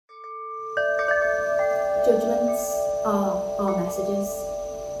Judgments are our messages.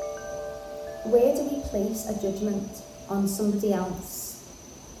 Where do we place a judgment on somebody else?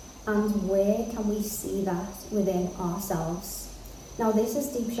 And where can we see that within ourselves? Now, this is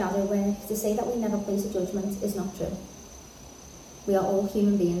deep shadow work. To say that we never place a judgment is not true. We are all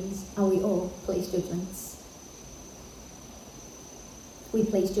human beings and we all place judgments. We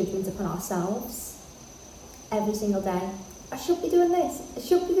place judgments upon ourselves every single day. I should be doing this, I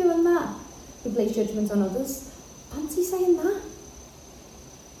should be doing that. We place judgments on others. Fancy saying that.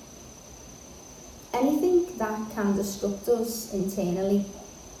 Anything that can disrupt us internally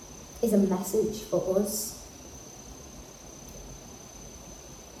is a message for us.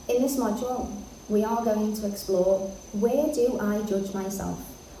 In this module, we are going to explore, where do I judge myself?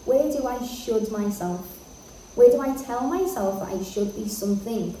 Where do I should myself? Where do I tell myself that I should be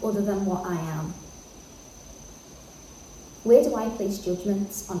something other than what I am? Where do I place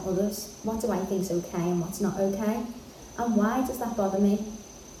judgments on others? What do I think is okay and what's not okay? And why does that bother me?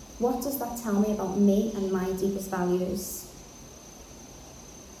 What does that tell me about me and my deepest values?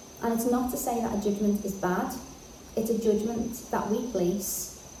 And it's not to say that a judgment is bad. It's a judgment that we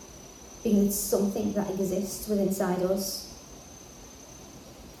place because it's something that exists within inside us.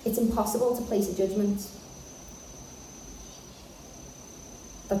 It's impossible to place a judgment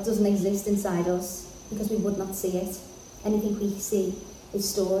that doesn't exist inside us because we would not see it. Anything we see is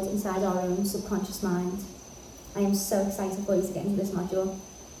stored inside our own subconscious mind. I am so excited for you to get into this module.